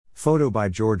Photo by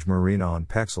George Marina on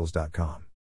Pexels.com.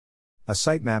 A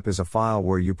sitemap is a file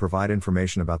where you provide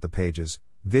information about the pages,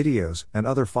 videos, and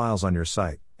other files on your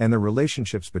site, and the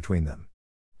relationships between them.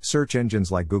 Search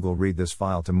engines like Google read this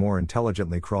file to more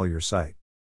intelligently crawl your site.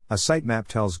 A sitemap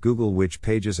tells Google which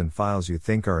pages and files you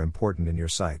think are important in your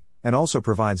site, and also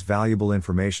provides valuable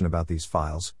information about these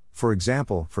files, for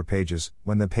example, for pages,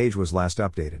 when the page was last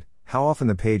updated, how often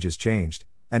the page is changed,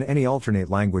 and any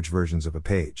alternate language versions of a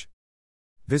page.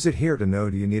 Visit here to know,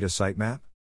 do you need a sitemap?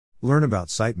 Learn about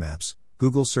sitemaps,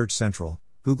 Google Search Central,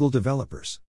 Google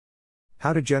Developers.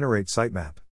 How to generate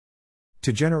sitemap.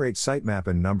 To generate sitemap,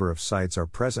 a number of sites are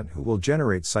present who will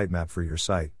generate sitemap for your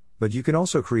site, but you can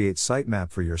also create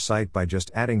sitemap for your site by just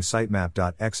adding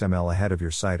sitemap.xml ahead of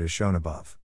your site as shown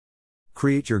above.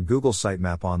 Create your Google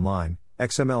sitemap online,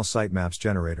 XML Sitemaps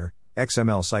Generator,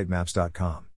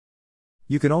 xmlsitemaps.com.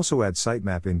 You can also add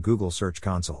sitemap in Google Search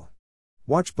Console.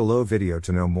 Watch below video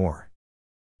to know more.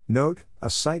 Note, a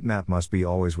sitemap must be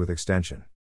always with extension.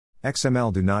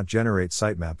 XML do not generate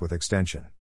sitemap with extension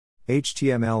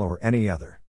HTML or any other.